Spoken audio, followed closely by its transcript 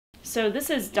So this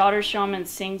is Daughter Shaman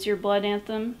Sings Your Blood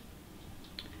Anthem.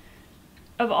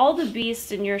 Of all the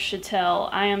beasts in your chattel,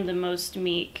 I am the most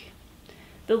meek.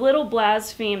 The little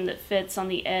blaspheme that fits on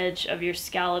the edge of your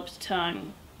scalloped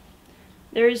tongue.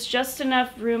 There is just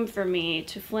enough room for me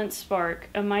to flint spark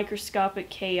a microscopic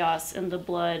chaos in the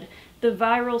blood, the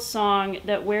viral song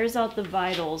that wears out the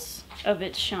vitals of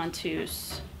its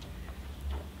chanteuse.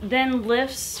 Then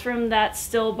lifts from that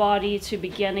still body to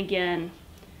begin again.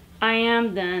 I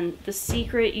am then the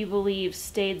secret you believe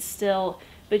stayed still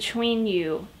between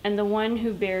you and the one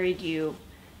who buried you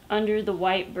under the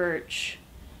white birch,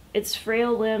 its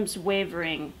frail limbs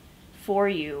wavering for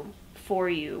you,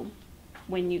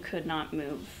 when you could not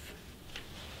move.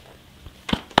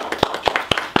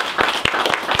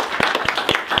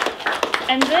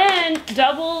 And then,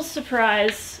 double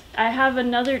surprise, I have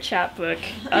another chapbook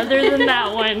other than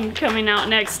that one coming out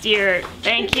next year.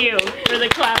 Thank you for the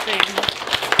clapping.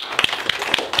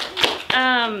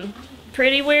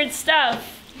 Pretty weird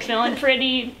stuff. Feeling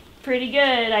pretty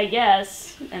good, I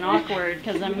guess, and awkward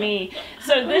because I'm me.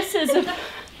 So this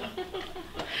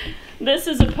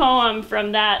is a poem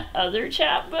from that other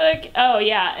chapbook. Oh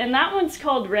yeah, and that one's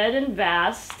called Red and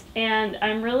Vast, and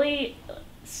I'm really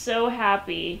so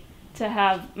happy to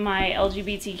have my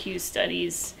LGBTQ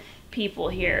studies people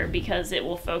here because it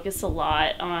will focus a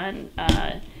lot on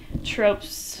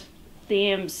tropes,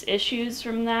 themes, issues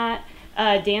from that.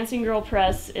 Dancing Girl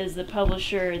Press is the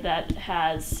publisher that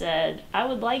has said, I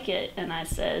would like it, and I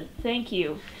said, thank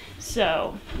you.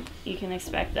 So you can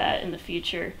expect that in the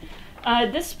future.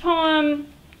 This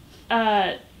poem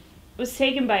was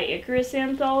taken by Icarus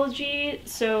Anthology,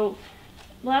 so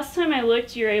last time I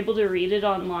looked, you're able to read it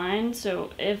online,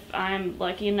 so if I'm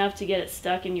lucky enough to get it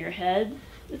stuck in your head,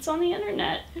 it's on the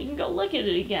internet. You can go look at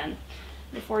it again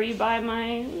before you buy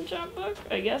my chapbook,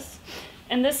 I guess.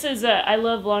 And this is, I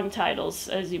love long titles,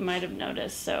 as you might have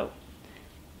noticed, so.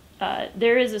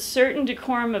 There is a certain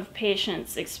decorum of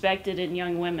patience expected in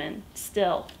young women,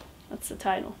 still. That's the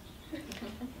title.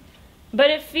 But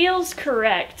it feels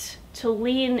correct to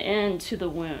lean into the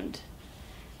wound.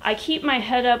 I keep my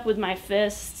head up with my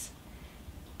fists,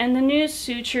 and the new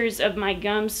sutures of my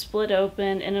gums split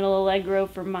open in an allegro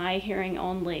for my hearing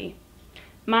only.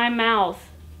 My mouth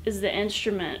is the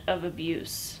instrument of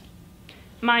abuse.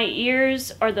 My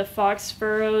ears are the fox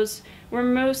furrows where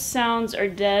most sounds are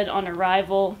dead on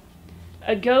arrival.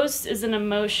 A ghost is an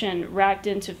emotion racked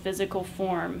into physical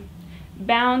form,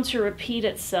 bound to repeat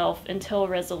itself until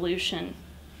resolution.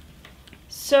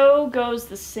 So goes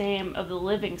the same of the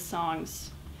living songs,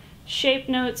 shape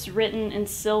notes written in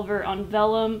silver on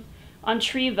vellum, on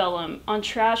tree vellum, on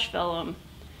trash vellum,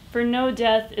 for no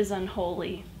death is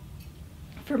unholy.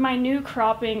 For my new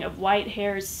cropping of white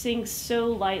hairs sings so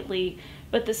lightly,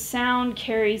 but the sound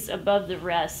carries above the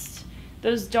rest.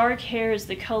 Those dark hairs,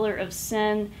 the color of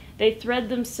sin, they thread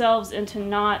themselves into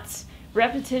knots,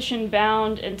 repetition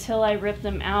bound until I rip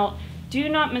them out. Do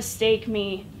not mistake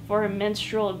me for a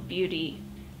minstrel of beauty,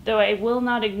 though I will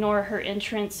not ignore her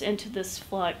entrance into this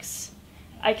flux.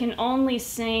 I can only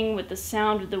sing with the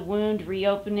sound of the wound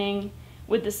reopening,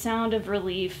 with the sound of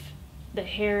relief, the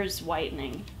hairs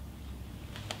whitening.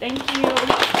 Thank you.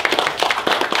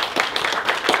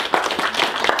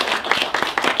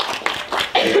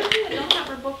 I don't have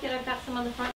her book yet. I've got some on the front.